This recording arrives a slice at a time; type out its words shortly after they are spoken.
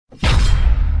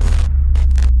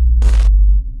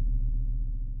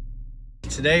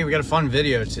today we got a fun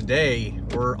video. Today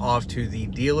we're off to the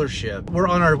dealership. We're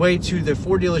on our way to the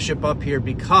Ford dealership up here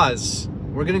because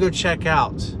we're gonna go check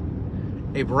out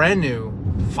a brand new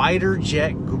fighter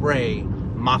jet gray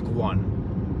Mach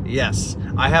 1. Yes,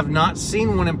 I have not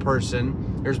seen one in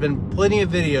person. There's been plenty of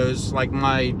videos, like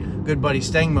my good buddy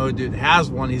Stang Mode dude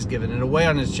has one. He's giving it away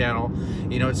on his channel.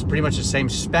 You know, it's pretty much the same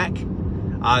spec.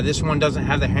 This one doesn't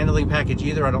have the handling package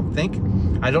either, I don't think.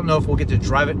 I don't know if we'll get to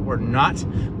drive it or not,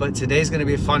 but today's gonna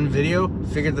be a fun video.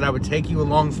 Figured that I would take you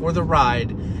along for the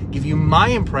ride, give you my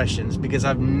impressions, because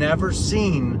I've never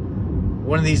seen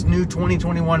one of these new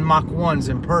 2021 Mach 1s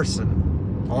in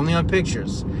person, only on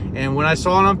pictures. And when I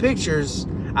saw it on pictures,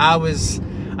 I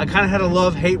kind of had a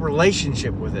love-hate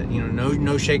relationship with it. You know,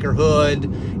 no shaker hood,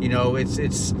 you know, it's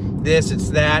this, it's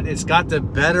that. It's got the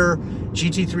better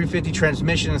GT350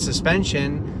 transmission and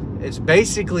suspension. It's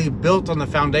basically built on the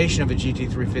foundation of a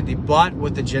GT350, but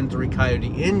with the Gen 3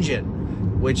 Coyote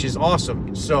engine, which is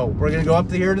awesome. So we're gonna go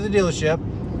up here to the dealership,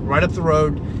 right up the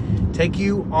road, take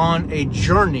you on a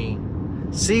journey,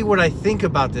 see what I think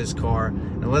about this car,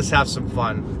 and let's have some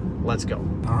fun. Let's go.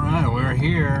 All right, we're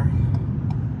here.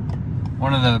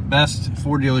 One of the best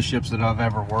Ford dealerships that I've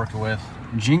ever worked with,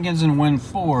 Jenkins and Wynn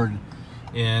Ford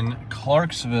in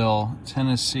Clarksville,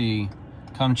 Tennessee.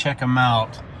 Come check them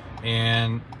out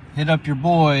and hit up your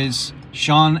boys,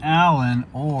 Sean Allen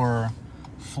or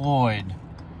Floyd.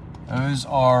 Those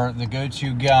are the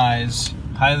go-to guys.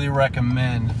 Highly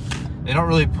recommend. They don't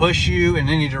really push you in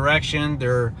any direction.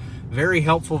 They're very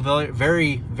helpful,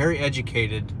 very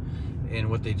educated in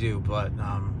what they do. But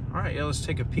all right, yeah, let's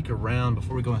take a peek around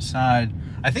before we go inside.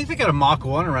 I think they got a Mach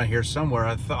 1 around here somewhere.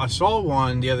 I saw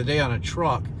one the other day on a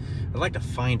truck. I'd like to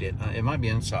find it. It might be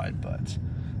inside, but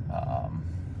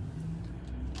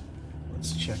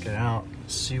let's check it out.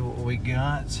 Let's see what we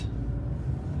got.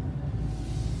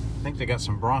 I think they got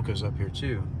some Broncos up here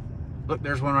too. Look,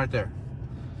 there's one right there.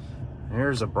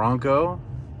 There's a Bronco.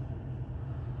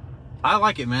 I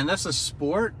like it, man. That's a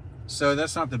Sport, so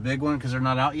that's not the big one because they're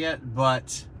not out yet,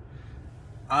 but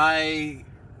I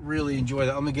really enjoy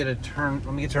that. Let me get turned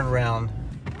around.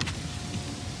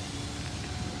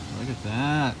 Look at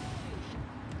that.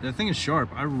 That thing is sharp.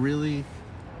 I'm really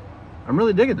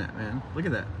digging that, man. Look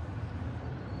at that.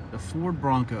 The Ford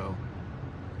Bronco.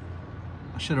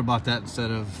 I should have bought that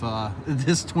instead of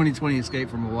this 2020 Escape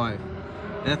for my wife.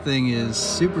 That thing is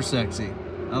super sexy.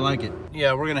 I like it.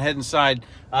 Yeah, we're gonna head inside.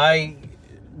 I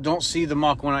don't see the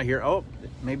Mach 1 out here. Oh,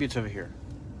 maybe it's over here.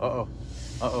 Uh-oh.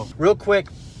 Real quick,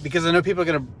 because I know people are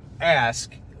gonna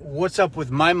ask, what's up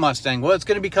with my Mustang? Well, it's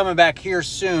gonna be coming back here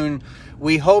soon.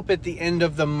 We hope at the end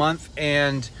of the month,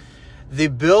 and the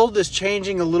build is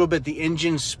changing a little bit, the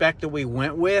engine spec that we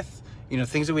went with, you know,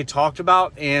 things that we talked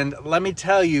about. And let me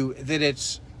tell you that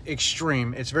it's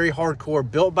extreme. It's very hardcore,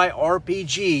 built by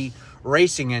RPG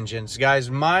racing engines. Guys,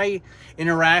 my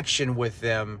interaction with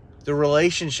them, the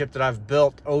relationship that I've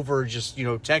built over just, you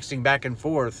know, texting back and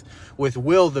forth with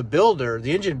Will, the builder,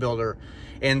 the engine builder,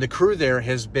 and the crew there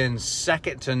has been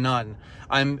second to none.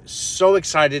 I'm so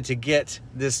excited to get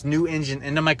this new engine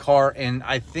into my car, and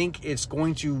I think it's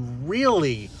going to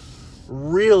really,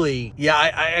 yeah,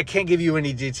 I can't give you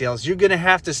any details. You're gonna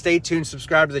have to stay tuned,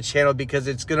 subscribe to the channel, because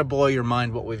it's gonna blow your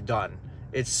mind what we've done.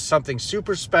 It's something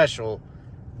super special,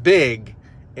 big,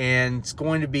 and it's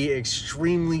going to be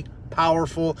extremely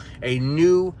powerful. A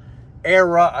new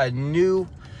era, a new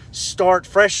start,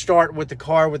 fresh start with the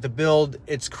car, with the build.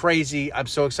 It's crazy. I'm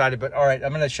so excited. But all right,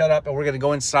 I'm gonna shut up and we're gonna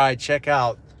go inside, check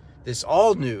out this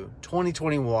all new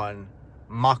 2021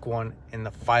 Mach 1 in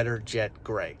the fighter jet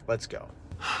gray. Let's go.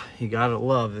 You gotta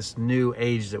love this new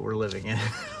age that we're living in.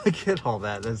 Look at all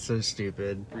that. That's so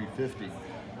stupid. 350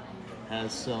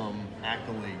 has some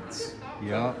accolades.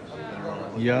 Yeah.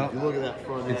 You look at that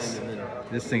front end, and then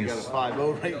this thing got is a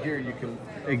 5.0 right here. You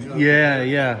can.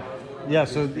 Yeah.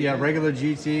 So yeah, regular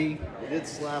GT. They did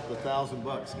slap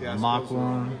 $1,000 gas. Mach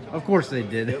 1. Of course they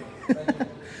did. Yep.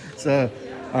 So,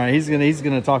 all right, he's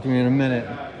gonna talk to me in a minute.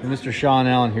 Mr. Sean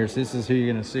Allen here. So this is who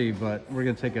you're gonna see, but we're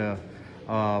gonna take a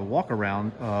walk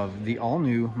around of the all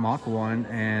new Mach 1,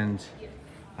 and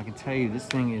I can tell you this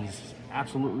thing is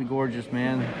absolutely gorgeous,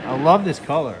 man. I love this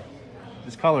color.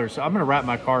 So I'm gonna wrap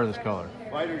my car this color.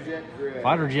 Fighter jet gray.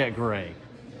 Fighter jet gray.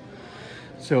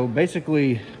 So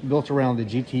basically built around the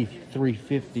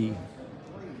GT350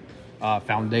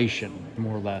 foundation,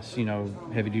 more or less. You know,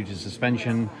 heavy duty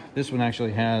suspension. This one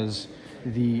actually has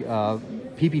the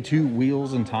PP2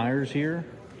 wheels and tires here.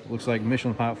 Looks like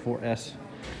Michelin Pilot 4S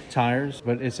tires,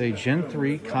 but it's a Gen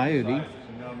 3 Coyote.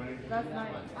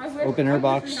 Open air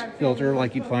box filter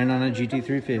like you'd find on a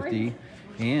GT350.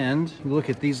 And look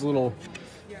at these little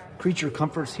creature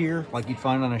comforts here like you'd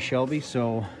find on a Shelby.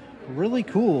 So really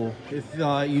cool. If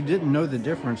you didn't know the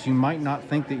difference, you might not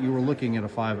think that you were looking at a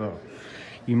 5.0.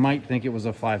 You might think it was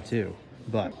a 5.2.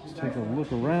 But let's take a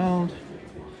look around.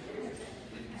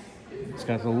 It's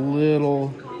got the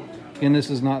little, and this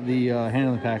is not the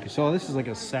handling package. So this is like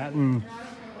a satin.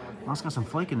 Oh, it's got some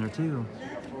flake in there too.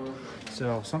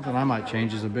 So something I might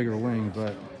change is a bigger wing,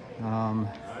 but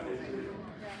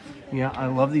yeah, I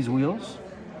love these wheels.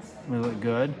 They look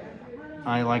good.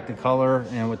 I like the color,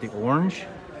 and with the orange,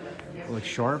 it looks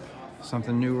sharp.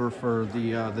 Something newer for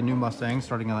the new Mustang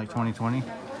starting in like 2020.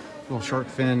 Little shark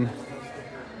fin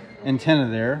antenna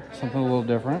there, something a little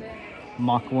different.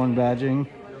 Mach1 badging.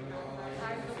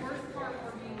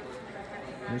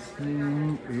 This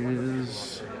thing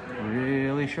is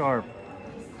really sharp.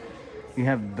 You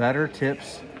have better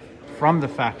tips from the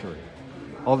factory.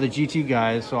 All the GT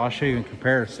guys, so I'll show you in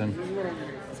comparison.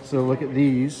 So look at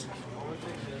these,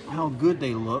 how good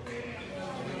they look.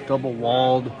 Double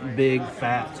walled, big,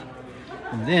 fat.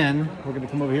 And then we're gonna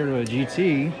come over here to a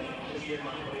GT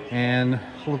and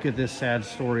look at this sad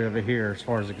story over here as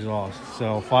far as exhaust.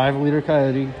 So 5-liter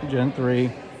Coyote, Gen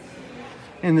 3.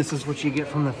 And this is what you get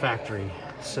from the factory.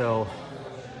 So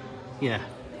yeah,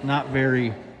 not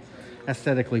very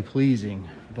aesthetically pleasing,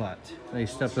 but they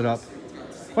stepped it up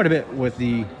quite a bit with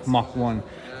the Mach1.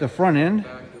 The front end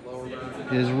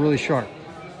is really sharp.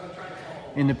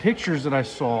 In the pictures that I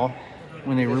saw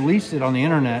when they released it on the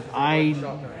internet, I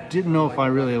didn't know if I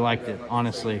really liked it,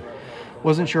 honestly.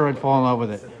 Wasn't sure I'd fall in love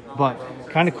with it, but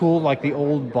kind of cool, like the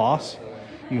old Boss.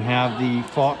 You have the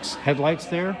Fox headlights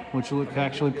there, which look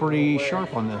actually pretty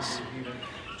sharp on this.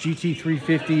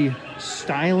 GT350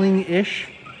 styling-ish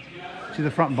to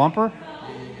the front bumper,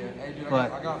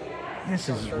 but this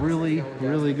is really,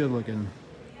 really good looking.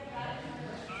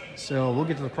 So we'll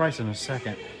get to the price in a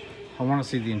second. I want to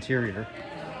see the interior.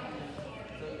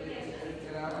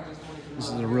 This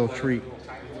is a real treat.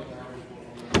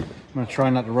 I'm gonna try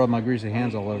not to rub my greasy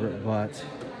hands all over it, but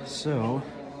so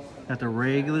got the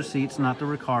regular seats, not the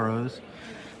Recaros.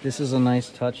 This is a nice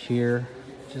touch here.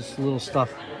 Just little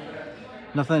stuff.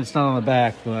 Nothing that's not on the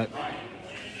back, but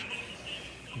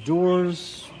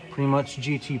doors, pretty much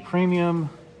GT premium.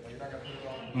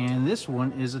 And this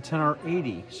one is a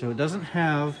 10R80, so it doesn't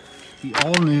have the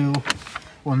all new,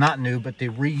 well not new, but the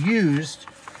reused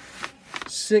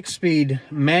 6-speed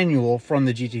manual from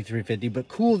the GT350, but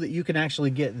cool that you can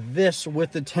actually get this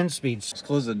with the 10 speeds. Let's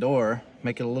close the door,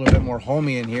 make it a little bit more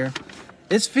homey in here.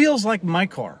 This feels like my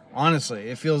car, honestly.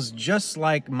 It feels just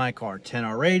like my car.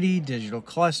 10R80, digital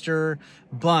cluster,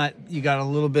 but you got a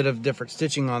little bit of different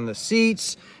stitching on the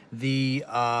seats. The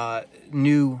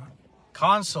new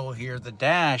console here, the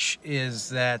dash, is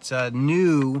that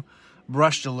new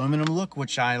brushed aluminum look,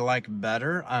 which I like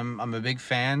better. I'm a big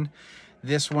fan.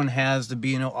 This one has the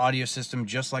B&O audio system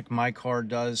just like my car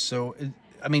does. So,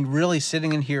 I mean, really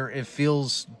sitting in here, it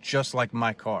feels just like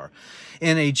my car.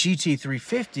 In a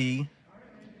GT350,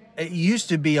 it used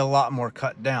to be a lot more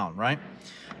cut down, right?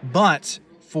 But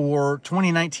for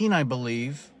 2019, I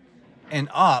believe, and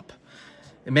up,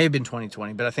 it may have been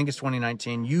 2020, but I think it's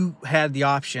 2019, you had the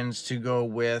options to go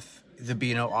with the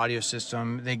B&O audio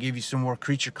system. They give you some more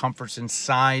creature comforts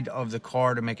inside of the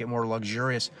car to make it more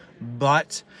luxurious,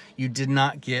 but you did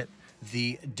not get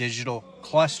the digital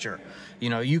cluster. You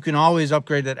know, you can always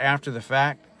upgrade that after the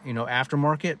fact, you know,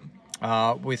 aftermarket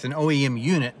with an OEM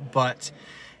unit, but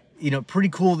you know, pretty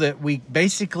cool that we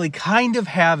basically kind of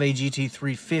have a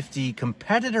GT350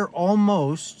 competitor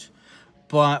almost,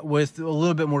 but with a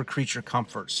little bit more creature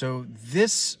comfort. So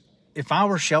this, if I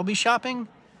were Shelby shopping,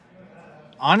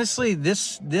 honestly,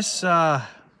 I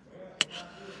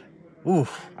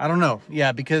don't know.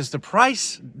 Yeah, because the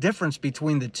price difference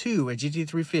between the two, a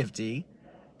GT350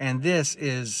 and this,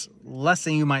 is less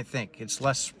than you might think. It's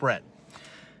less spread.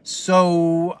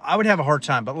 So I would have a hard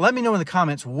time, but let me know in the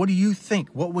comments, what do you think?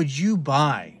 What would you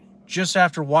buy just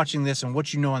after watching this and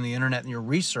what you know on the internet and your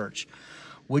research?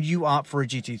 Would you opt for a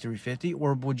GT350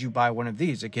 or would you buy one of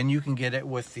these? Again, you can get it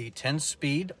with the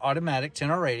 10-speed automatic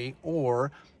 10R80,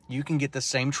 or you can get the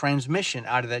same transmission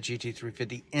out of that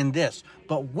GT350 in this,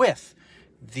 but with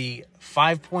the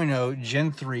 5.0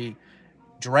 Gen 3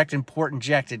 direct import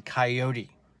injected Coyote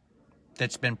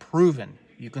that's been proven.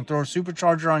 You can throw a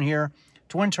supercharger on here,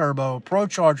 twin turbo, pro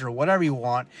charger, whatever you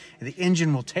want, and the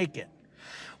engine will take it.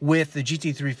 With the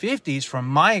GT350s, from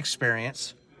my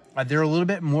experience, they're a little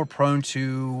bit more prone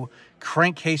to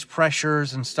crankcase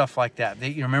pressures and stuff like that.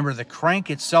 You remember, the crank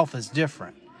itself is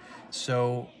different.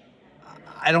 So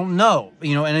I don't know,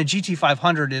 you know, and a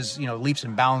GT500 is, you know, leaps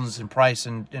and bounds in price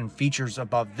and features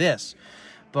above this.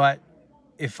 But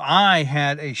if I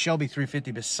had a Shelby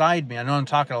 350 beside me, I know I'm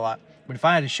talking a lot, but if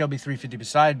I had a Shelby 350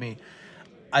 beside me,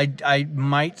 I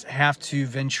might have to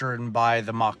venture and buy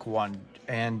the Mach 1.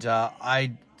 And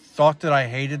I thought that I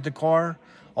hated the car,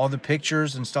 all the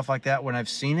pictures and stuff like that when I've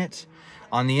seen it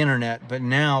on the internet. But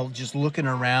now, just looking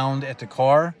around at the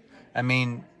car, I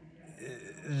mean,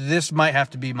 this might have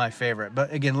to be my favorite.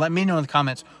 But again, let me know in the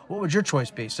comments, what would your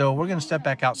choice be? So we're going to step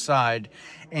back outside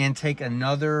and take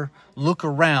another look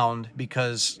around,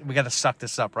 because we got to suck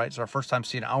this up, right? It's our first time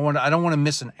seeing it. I don't want to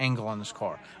miss an angle on this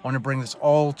car. I want to bring this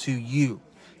all to you.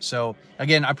 So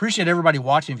again, I appreciate everybody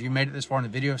watching. If you made it this far in the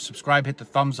video, subscribe, hit the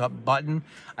thumbs up button.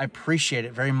 I appreciate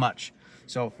it very much.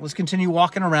 So let's continue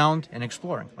walking around and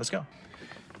exploring. Let's go.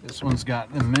 This one's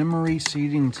got the memory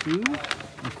seating too.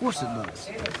 Of course it does.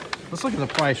 Let's look at the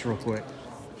price real quick.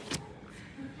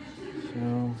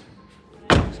 So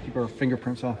let's keep our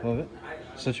fingerprints off of it.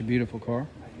 Such a beautiful car.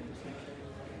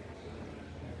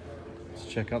 Let's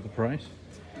check out the price.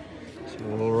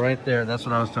 So right there, that's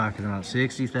what I was talking about,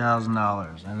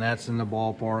 $60,000, and that's in the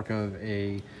ballpark of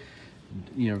a,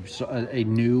 you know, a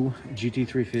new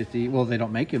GT350. Well, they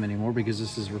don't make them anymore because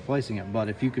this is replacing it. But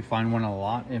if you could find one on a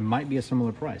lot, it might be a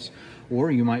similar price,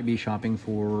 or you might be shopping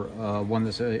for one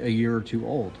that's a year or two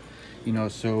old. You know,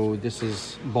 so this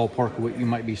is ballpark what you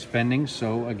might be spending.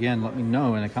 So again, let me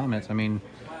know in the comments. I mean,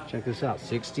 check this out,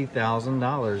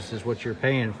 $60,000 is what you're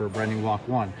paying for a brand new Mach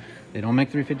 1. They don't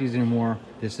make 350s anymore.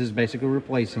 This is basically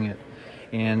replacing it.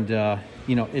 And,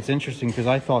 you know, it's interesting because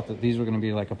I thought that these were going to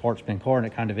be like a parts bin car, and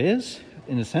it kind of is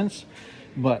in a sense,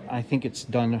 but I think it's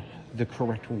done the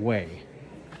correct way.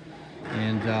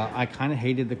 And I kind of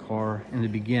hated the car in the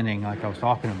beginning, like I was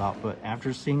talking about, but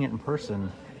after seeing it in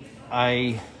person,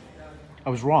 I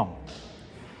was wrong.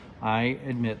 I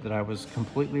admit that I was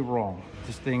completely wrong.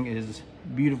 This thing is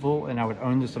beautiful, and I would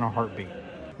own this in a heartbeat.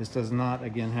 This does not,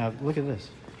 again, have, look at this.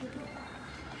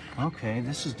 Okay,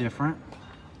 this is different.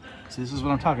 So this is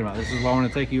what I'm talking about. This is why I want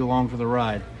to take you along for the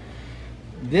ride.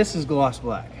 This is gloss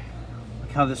black.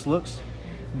 Look how this looks.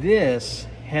 This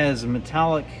has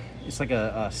metallic, it's like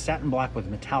a satin black with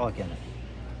metallic in it.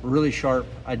 Really sharp.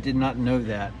 I did not know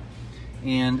that.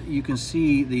 And you can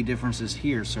see the differences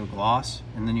here. So gloss,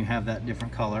 and then you have that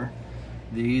different color.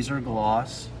 These are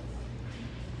gloss.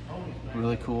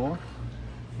 Really cool.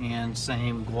 And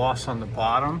same gloss on the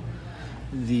bottom.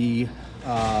 The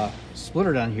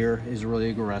splitter down here is really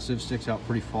aggressive, sticks out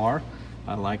pretty far.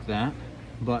 I like that.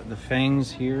 But the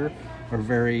fangs here are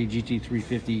very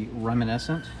GT350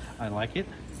 reminiscent. I like it.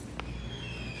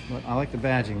 But I like the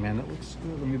badging, man. That looks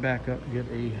good. Let me back up, get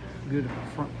a good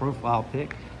front profile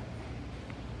pic.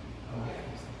 What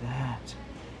is that?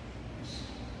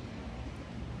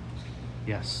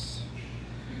 Yes.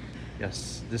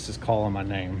 Yes, this is calling my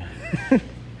name.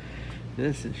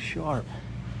 This is sharp.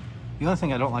 The only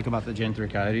thing I don't like about the Gen 3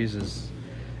 Coyotes is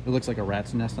it looks like a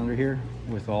rat's nest under here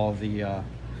with all the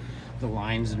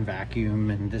lines and vacuum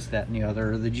and this, that, and the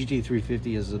other. The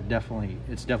GT350 is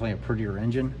definitely a prettier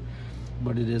engine,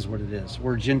 but it is what it is.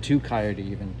 Where Gen 2 Coyote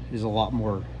even is a lot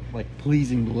more like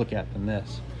pleasing to look at than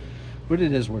this, but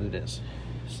it is what it is.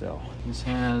 So this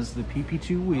has the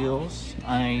PP2 wheels.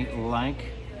 I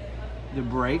like the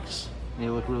brakes. They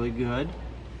look really good.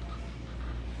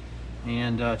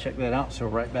 And check that out. So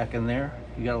right back in there,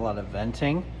 you got a lot of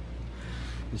venting.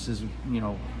 This is, you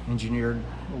know, engineered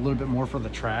a little bit more for the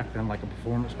track than like a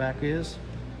performance pack is.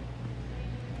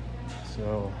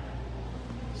 So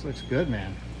this looks good,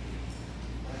 man.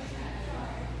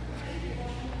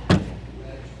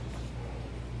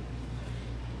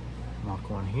 Mach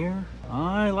 1 here.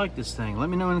 I like this thing. Let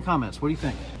me know in the comments. What do you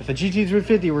think? If a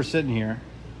GT350 were sitting here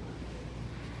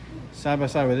side by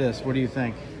side with this, what do you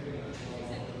think?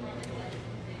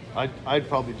 I'd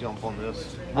probably jump on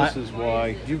this. This is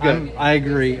why you've got. I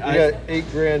agree. You got $8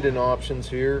 grand in options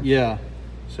here. Yeah.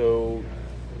 So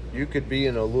you could be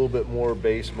in a little bit more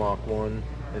base Mach 1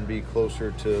 and be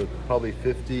closer to probably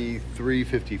 53,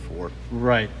 54.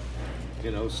 Right.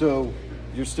 You know, so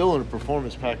you're still in a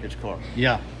performance package car.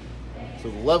 Yeah. So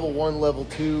the level 1, level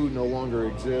 2 no longer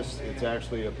exists. It's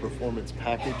actually a performance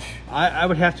package. I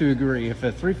would have to agree. If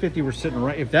a 350 were sitting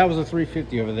right, if that was a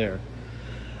 350 over there,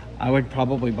 I would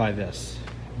probably buy this.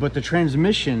 But the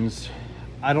transmissions,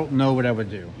 I don't know what I would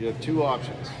do. You have two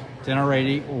options.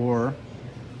 10R80 or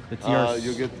the TR.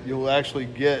 You'll actually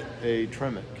get a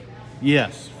Tremec.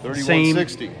 Yes.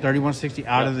 3160. 3160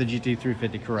 out of the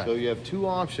GT350, correct. So you have two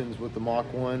options with the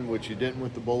Mach 1, which you didn't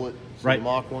with the Bullet. So right. The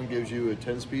Mach 1 gives you a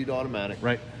 10-speed automatic.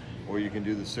 Right. Or you can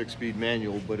do the 6-speed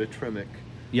manual, but a Tremec.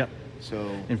 Yep. So.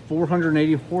 And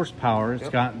 480 horsepower. It's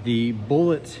got the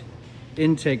Bullet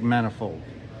intake manifold.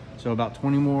 So about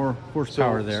 20 more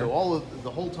horsepower there. So all of the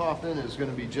whole top end is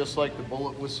going to be just like the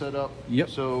Bullet was set up. Yep.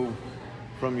 So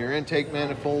from your intake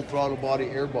manifold, throttle body,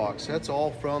 airbox, that's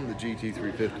all from the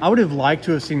GT350. I would have liked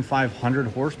to have seen 500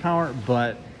 horsepower,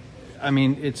 but I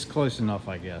mean, it's close enough,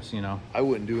 I guess, you know. I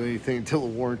wouldn't do anything until the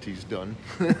warranty's done.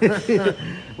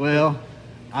 Well,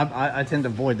 I tend to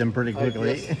avoid them pretty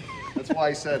quickly. That's why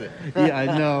I said it. Yeah, I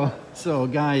know. So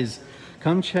guys,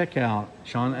 come check out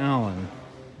Sean Allen,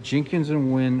 Jenkins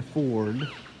and Wynn Ford,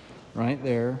 right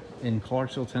there in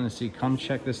Clarksville, Tennessee. Come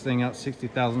check this thing out.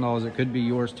 $60,000. It could be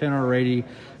yours. 10R80.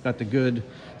 Got the good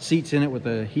seats in it with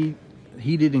the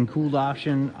heated and cooled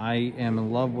option. I am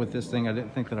in love with this thing. I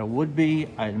didn't think that I would be.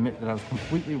 I admit that I was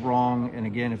completely wrong. And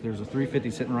again, if there's a 350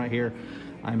 sitting right here,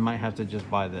 I might have to just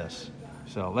buy this.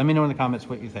 So let me know in the comments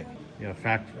what you think. Yeah,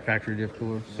 factory diff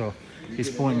cooler. So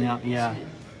he's pointing out, yeah.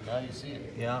 Now you see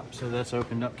it. Yeah, so that's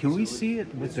opened up. Can we see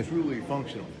it with the... truly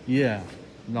functional. Yeah.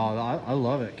 No, I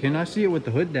love it. Can I see it with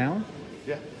the hood down?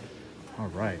 Yeah. All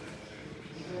right.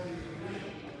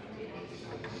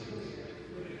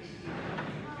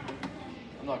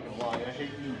 I'm not going to lie, I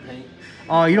hate new paint.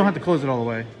 Oh, you don't have to close it all the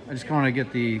way. I just want to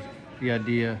get the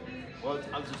idea. Well,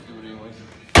 I'll just do it anyway.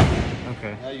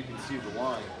 Okay. Now you can see the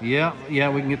line. Yeah,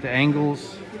 we can get the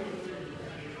angles.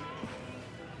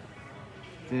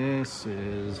 This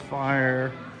is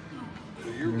fire. So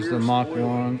your There's rear the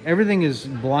Mach1. Everything is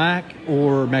black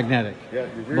or magnetic. Yeah,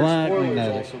 your rear Black, spoiler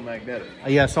magnetic. is also magnetic.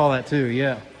 Yeah, I saw that too,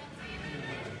 yeah.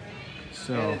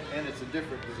 So, And it's a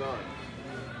different design.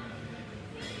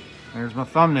 there's my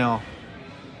thumbnail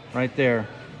right there.